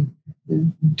operation.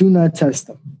 Do not test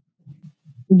them.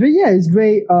 But yeah, it's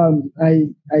great. I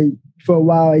for a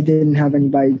while I didn't have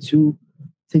anybody to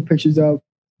take pictures of.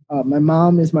 My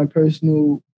mom is my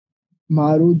personal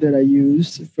model that I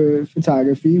use for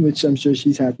photography, which I'm sure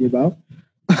she's happy about.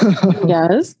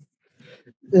 Yes.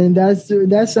 And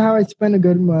that's how I spent a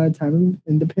good amount of time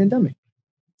in the pandemic,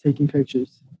 taking pictures.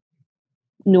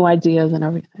 New ideas and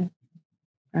everything.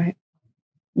 Right.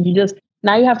 You just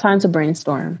now you have time to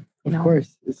brainstorm. Of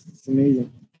course, it's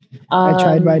amazing. Um, I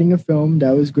tried writing a film.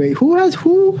 That was great.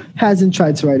 Who hasn't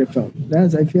tried to write a film?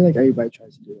 I feel like everybody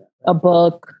tries to do that. a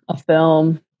book, a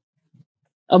film,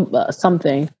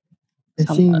 something. It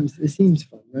seems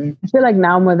fun, right? I feel like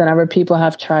now more than ever, people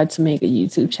have tried to make a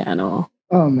YouTube channel.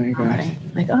 Oh my gosh!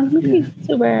 Like, oh, let me be a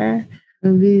YouTuber.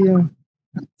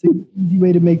 It's a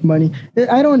way to make money.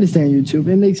 I don't understand YouTube.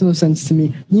 It makes no sense to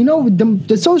me. You know,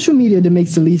 the social media that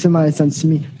makes the least amount of sense to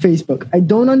me, Facebook. I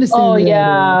don't understand. Oh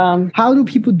yeah. How do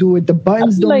people do it? The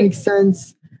buttons don't make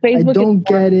sense. Facebook I don't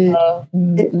get it.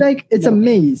 It's a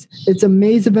maze. It's a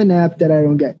maze of an app that I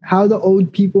don't get. How the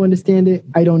old people understand it,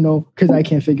 I don't know because I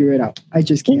can't figure it out. I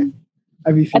just can't.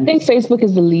 I think Facebook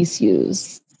is the least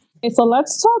used. Okay, so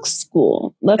let's talk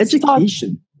school. Let's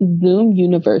Education. Talk Zoom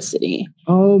University.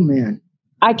 Oh man.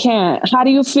 I can't. How do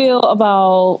you feel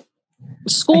about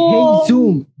school? I hate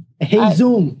Zoom. I hate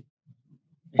Zoom.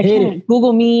 I hate it.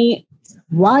 Google Meet.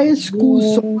 Why is school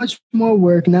so much more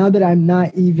work now that I'm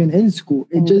not even in school?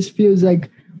 It just feels like,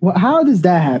 how does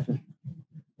that happen?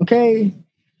 Okay.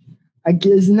 I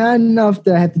guess it's not enough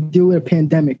that I have to deal with a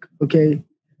pandemic. Okay.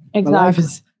 Exactly.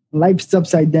 Life's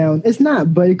upside down. It's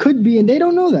not, but it could be, and they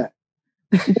don't know that.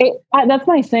 That's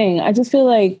my thing. I just feel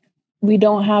like we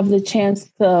don't have the chance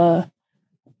to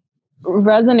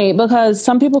resonate because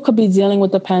some people could be dealing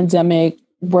with the pandemic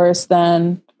worse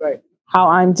than how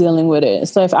I'm dealing with it.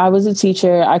 So if I was a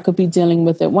teacher, I could be dealing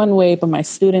with it one way, but my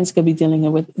students could be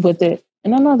dealing with it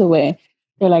in another way.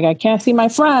 They're like, I can't see my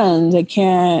friends. I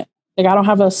don't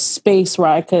have a space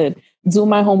where I could do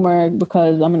my homework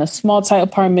because I'm in a small, tight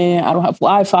apartment. I don't have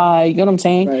Wi-Fi. You know what I'm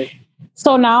saying? Right.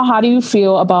 So now how do you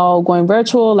feel about going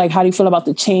virtual? Like, how do you feel about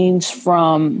the change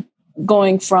from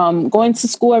going to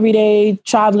school every day,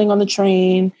 traveling on the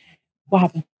train? What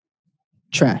happened?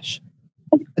 Trash.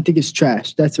 I think it's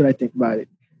trash. That's what I think about it.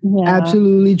 Yeah.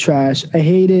 Absolutely trash. I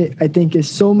hate it. I think it's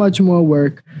so much more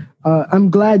work. I'm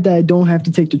glad that I don't have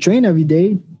to take the train every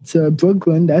day to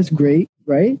Brooklyn. That's great,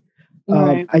 right?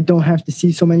 I don't have to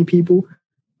see so many people.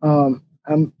 I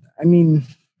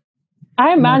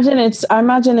imagine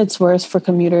it's worse for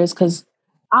commuters because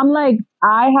I'm like,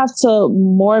 I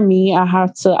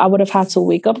would have had to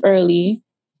wake up early,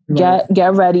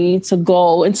 get ready to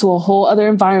go into a whole other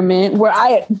environment where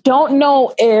I don't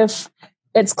know if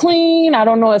it's clean. I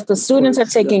don't know if the students are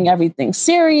taking everything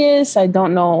serious. I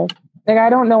don't know. Like, I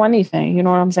don't know anything. You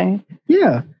know what I'm saying?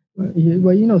 Yeah.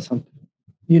 Well, you know something.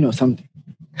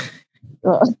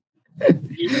 No,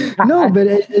 but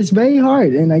it's very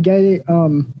hard, and I get it.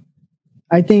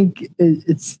 I think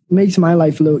it makes my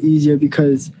life a little easier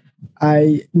because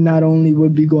I not only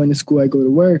would be going to school, I go to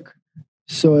work.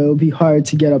 So it'll be hard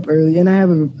to get up early. And I have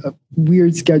a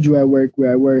weird schedule at work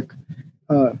where I work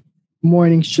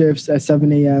morning shifts at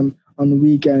 7 a.m. on the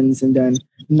weekends and then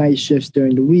night shifts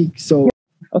during the week. So,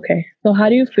 okay. So how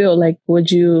do you feel? Like,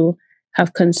 would you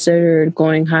have considered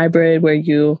going hybrid where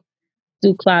you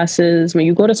do classes, when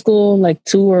you go to school like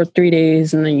 2 or 3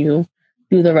 days and then you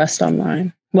do the rest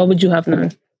online? What would you have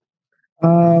done?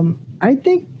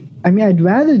 I'd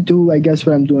rather do, I guess,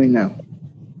 what I'm doing now,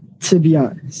 to be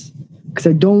honest. Because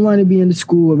I don't want to be in the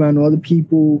school around all the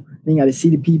people. You got to see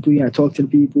the people. You got to talk to the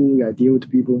people. You got to deal with the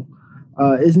people.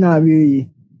 It's not really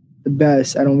the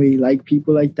best. I don't really like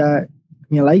people like that. I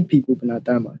mean, I like people, but not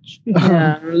that much.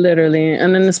 Yeah, literally.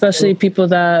 And then especially people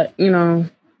that,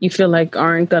 you feel like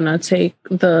aren't going to take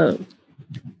the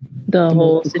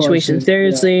whole situation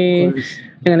seriously. Yeah,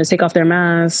 they're going to take off their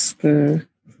mask. We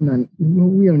don't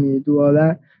need to do all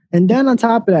that. And then on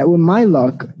top of that, with my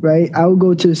luck, right, I will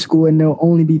go to the school and there'll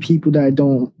only be people that I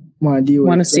don't want to deal with.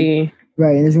 Want to see.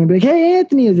 Right. And it's going to be like, hey,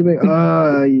 Anthony. It's going to be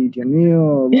like, Dios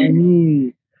mío, why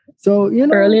me? So,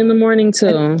 early in the morning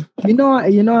too.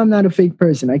 I'm not a fake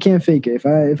person. I can't fake it.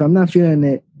 If I'm not feeling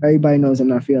it, everybody knows I'm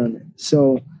not feeling it.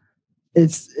 So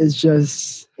it's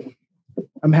just,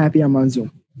 I'm happy I'm on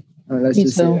Zoom. Let's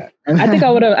just say that.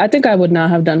 I think I would not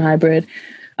have done hybrid.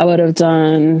 I would have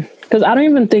done, because I don't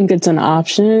even think it's an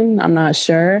option. I'm not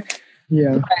sure.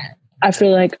 Yeah. But I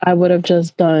feel like I would have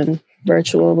just done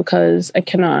virtual because I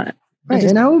cannot. Right.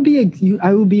 And I would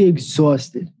be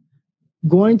exhausted.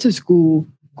 Going to school,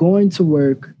 going to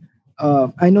work.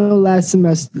 I know last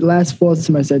fall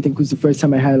semester, I think was the first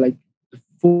time I had like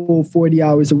full 40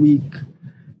 hours a week.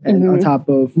 and on Mm-hmm. top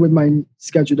of with my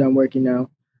schedule that I'm working now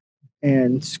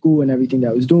and school and everything that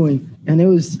I was doing, and it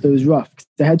was rough.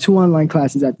 I had 2 online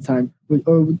classes at the time,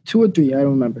 or 2 or 3, I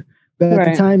don't remember. But at the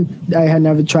Right. time, I had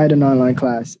never tried an online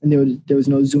class, and there was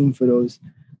no Zoom for those,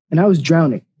 and I was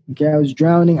drowning. Okay, I was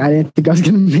drowning. I didn't think I was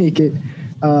gonna make it.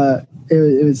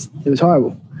 It was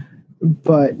horrible.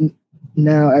 But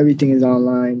now everything is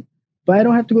online. But I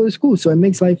don't have to go to school, so it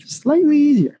makes life slightly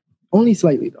easier. Only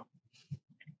slightly, though.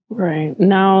 Right.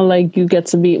 Now, like, you get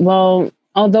to be, well,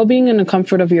 although being in the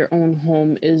comfort of your own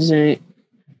home isn't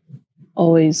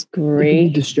always It can be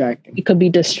great, distracting. it could be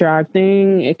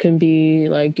distracting. It can be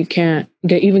like you can't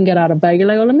even get out of bed. You're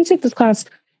like, oh, let me take this class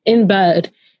in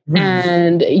bed. Right.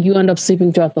 And you end up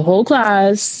sleeping throughout the whole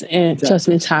class. And trust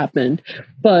me, it's happened.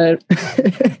 But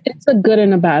it's a good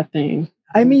and a bad thing.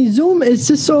 I mean, Zoom, it's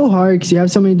just so hard because you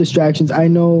have so many distractions. I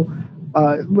know.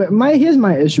 Here's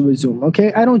my issue with Zoom.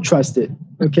 Okay, I don't trust it.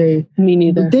 Okay, Me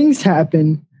neither. Things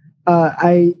happen.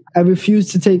 I refuse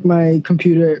to take my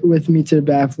computer with me to the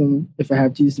bathroom if I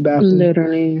have to use the bathroom.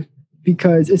 Literally,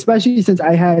 because especially since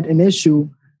I had an issue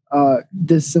a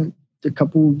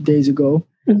couple days ago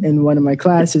in one of my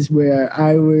classes where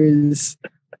I was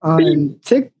on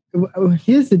TikTok.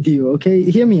 Here's the deal. Okay,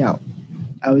 hear me out.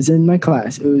 I was in my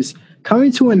class. It was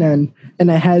coming to an end,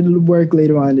 and I had work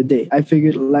later on in the day. I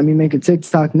figured, let me make a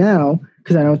TikTok now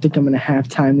because I don't think I'm going to have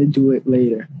time to do it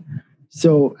later.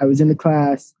 So I was in the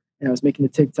class, and I was making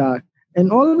the TikTok.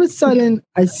 And all of a sudden,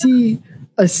 I see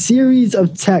a series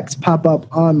of texts pop up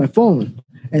on my phone.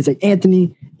 And it's like,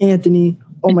 Anthony,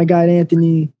 oh my God,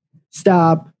 Anthony,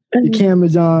 stop. Your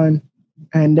camera's on.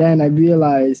 And then I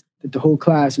realized that the whole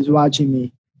class was watching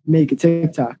me make a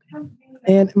TikTok.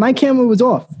 And my camera was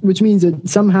off, which means that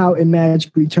somehow it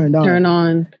magically turned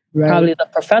on. Right? Probably the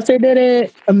professor did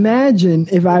it. Imagine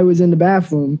if I was in the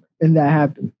bathroom and that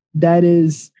happened.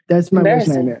 That's my worst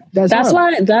nightmare.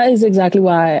 That is exactly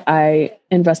why I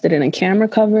invested in a camera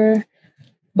cover.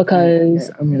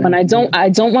 Because when I don't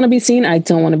want to be seen, I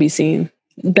don't want to be seen.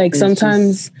 Like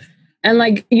sometimes, and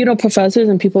like, you know, professors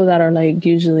and people that are like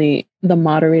usually the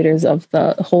moderators of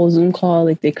the whole Zoom call,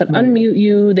 like they could unmute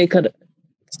you, they could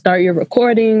start your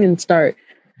recording and start.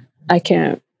 I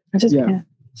can't. I just can't.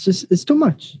 It's too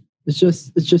much. It's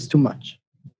just too much.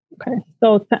 Okay.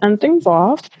 So to end things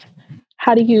off,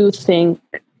 how do you think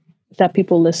that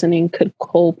people listening could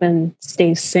cope and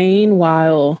stay sane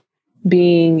while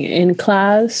being in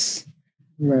class?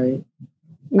 Right.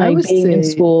 Like being in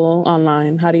school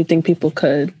online. How do you think people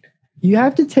could? You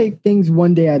have to take things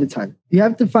one day at a time. You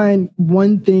have to find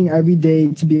one thing every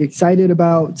day to be excited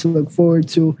about, to look forward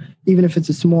to, even if it's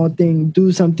a small thing.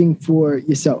 Do something for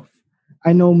yourself.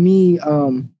 I know me,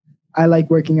 I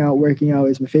like working out. Working out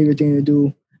is my favorite thing to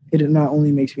do. It not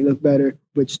only makes me look better,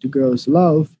 which the girls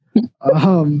love,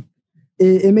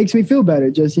 it makes me feel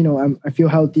better. Just, you know, I feel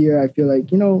healthier. I feel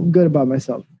like, you know, good about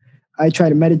myself. I try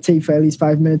to meditate for at least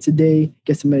 5 minutes a day,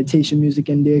 get some meditation music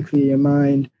in there, clear your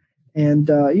mind. And,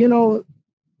 you know,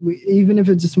 even if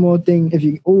it's a small thing,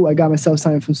 I got myself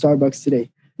something from Starbucks today.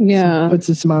 Yeah. Puts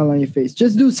a smile on your face.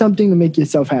 Just do something to make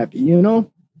yourself happy, you know?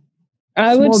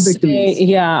 I would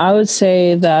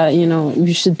say that, you know,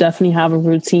 you should definitely have a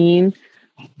routine.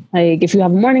 Like if you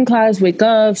have a morning class, wake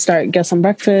up, get some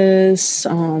breakfast,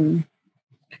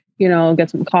 you know, get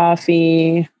some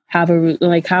coffee, have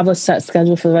a set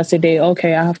schedule for the rest of the day.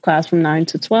 Okay, I have class from 9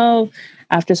 to 12.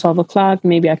 After 12 o'clock,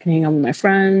 maybe I can hang out with my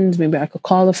friends. Maybe I could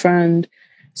call a friend,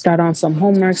 start on some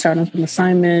homework, start on some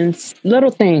assignments,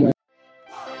 little things.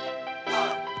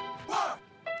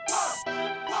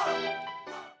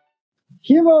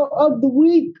 Hero of the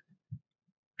week.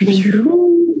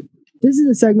 This is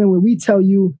a segment where we tell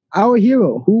you our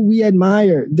hero, who we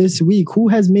admire this week, who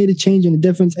has made a change and a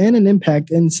difference and an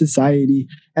impact in society,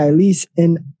 at least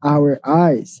in our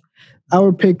eyes.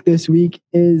 Our pick this week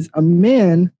is a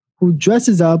man who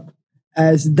dresses up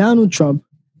as Donald Trump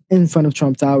in front of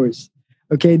Trump Towers.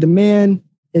 Okay, the man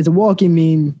is a walking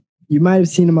meme. You might have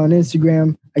seen him on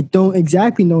Instagram. I don't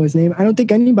exactly know his name. I don't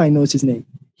think anybody knows his name.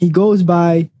 He goes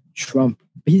by Trump,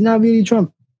 but he's not really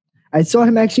Trump. I saw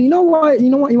him actually. You know what? You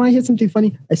want to hear something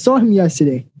funny? I saw him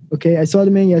yesterday. Okay, I saw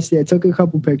the man yesterday. I took a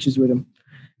couple pictures with him,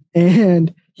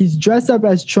 and he's dressed up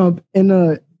as Trump in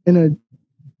a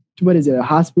what is it? A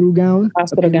hospital gown?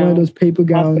 One of those paper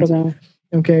gowns.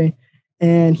 Okay,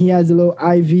 and he has a little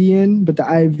IV in, but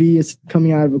the IV is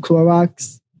coming out of a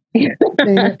Clorox. And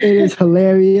it is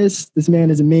hilarious. This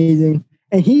man is amazing,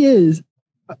 and he is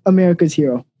America's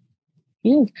hero.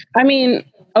 Yeah, I mean,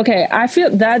 okay. I feel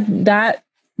that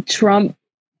Trump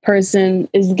person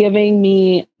is giving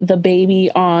me the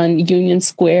baby on Union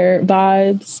Square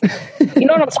vibes. You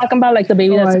know what I'm talking about? Like the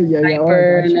baby that's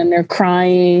hyper and then they're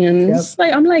crying. And it's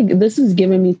like, I'm like, this is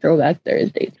giving me Throwback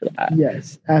Thursday to that.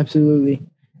 Yes, absolutely.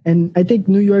 And I think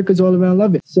New Yorkers all around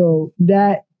love it. So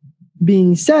that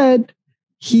being said,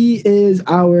 he is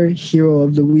our hero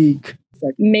of the week.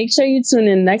 Make sure you tune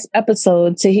in next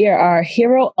episode to hear our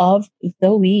hero of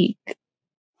the week.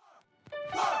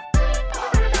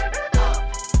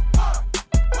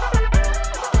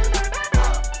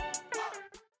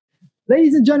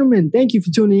 Ladies and gentlemen, thank you for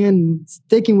tuning in and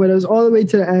sticking with us all the way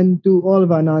to the end through all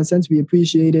of our nonsense. We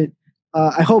appreciate it.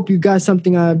 I hope you got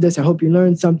something out of this. I hope you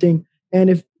learned something. And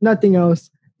if nothing else,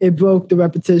 it broke the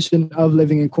repetition of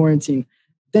living in quarantine.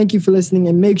 Thank you for listening,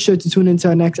 and make sure to tune into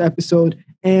our next episode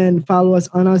and follow us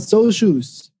on our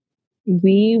socials.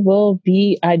 We will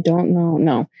be, I don't know,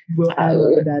 no. We'll add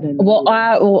that in.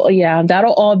 Yeah,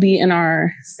 that'll all be in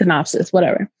our synopsis,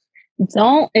 whatever.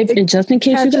 Just in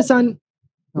case catch you us on...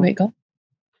 Wait, go.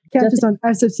 Catch us on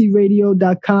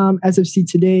sfcradio.com, SFC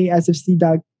Today,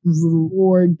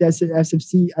 sfc.org, that's it,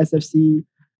 SFC.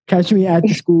 Catch me at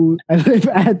the school. I live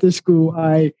at the school.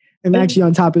 I am actually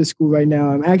on top of the school right now.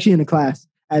 I'm actually in a class.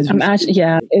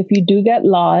 If you do get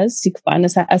lost, you can find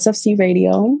us at SFC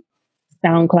Radio,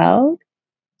 SoundCloud,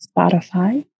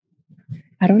 Spotify.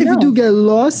 I don't know. If you do get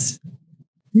lost,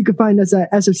 you can find us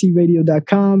at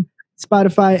sfcradio.com,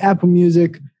 Spotify, Apple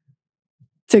Music,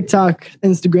 TikTok,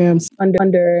 Instagram,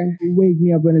 under Wake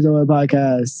Me Up When It's Over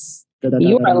podcast.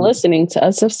 You are listening to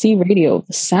SFC Radio,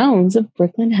 the sounds of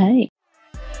Brooklyn Heights.